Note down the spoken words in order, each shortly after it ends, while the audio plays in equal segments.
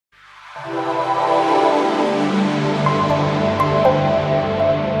Yeah,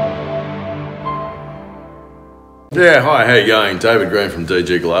 hi, how you going? David Green from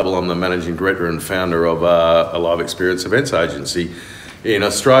DG Global. I'm the Managing Director and founder of a live experience events agency in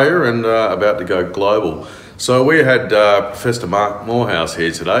Australia and about to go global. So we had Professor Mark Moorehouse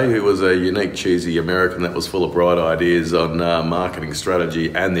here today, who was a unique, cheesy American that was full of bright ideas on marketing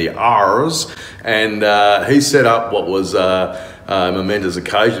strategy and the R's. And he set up what was a momentous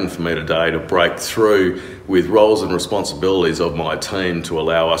occasion for me today to break through with roles and responsibilities of my team to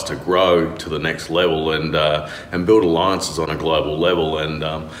allow us to grow to the next level and build alliances on a global level.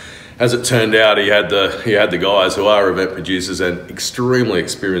 And as it turned out, he had the guys who are event producers and extremely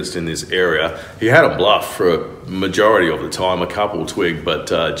experienced in this area. He had them bluff for a majority of the time, a couple twigged, but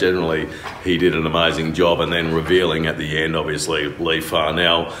generally he did an amazing job. And then revealing at the end, obviously, Lee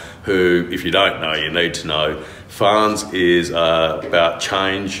Farnell, who, if you don't know, you need to know. Farns is about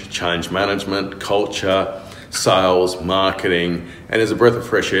change management, culture, sales, marketing, and is a breath of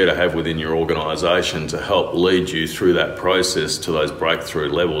fresh air to have within your organisation to help lead you through that process to those breakthrough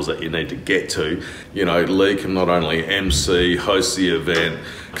levels that you need to get to. You know, Lee can not only MC, host the event,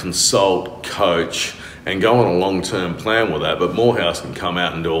 consult, coach, and go on a long-term plan with that, but Moorehouse can come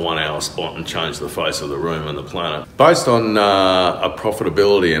out and do a 1 hour spot and change the face of the room and the planet. Based on a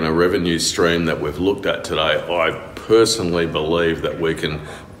profitability and a revenue stream that we've looked at today, I personally believe that we can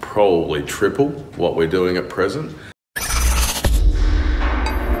probably triple what we're doing at present.